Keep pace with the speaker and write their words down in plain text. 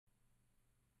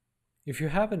If you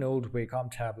have an old Wacom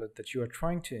tablet that you are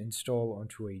trying to install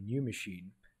onto a new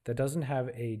machine that doesn't have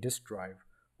a disk drive,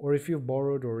 or if you've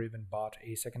borrowed or even bought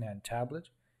a secondhand tablet,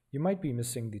 you might be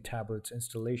missing the tablet's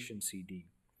installation CD.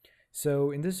 So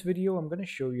in this video, I'm going to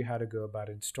show you how to go about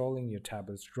installing your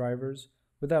tablet's drivers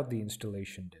without the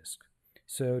installation disk.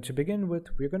 So to begin with,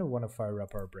 we're going to want to fire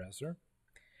up our browser,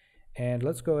 and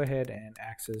let's go ahead and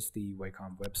access the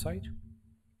Wacom website.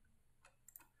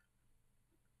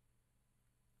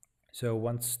 So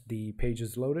once the page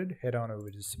is loaded, head on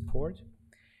over to support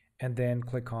and then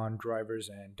click on drivers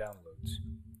and downloads.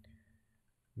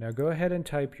 Now go ahead and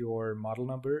type your model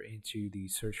number into the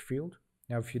search field.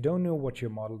 Now if you don't know what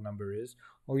your model number is,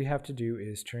 all you have to do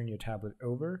is turn your tablet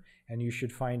over and you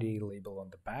should find a label on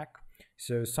the back.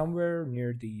 So somewhere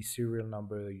near the serial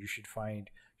number you should find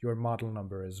your model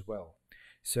number as well.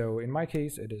 So in my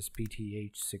case it is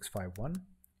PTH651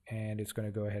 and it's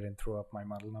going to go ahead and throw up my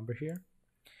model number here.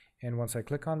 And once I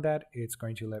click on that, it's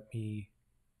going to let me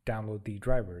download the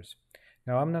drivers.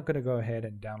 Now I'm not going to go ahead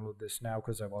and download this now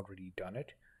because I've already done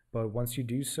it. But once you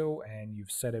do so and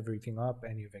you've set everything up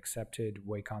and you've accepted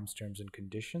Wacom's terms and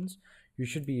conditions, you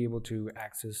should be able to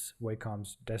access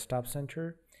Wacom's desktop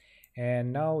center.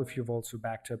 And now if you've also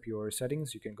backed up your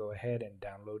settings, you can go ahead and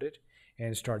download it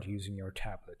and start using your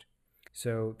tablet.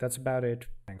 So that's about it.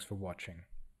 Thanks for watching.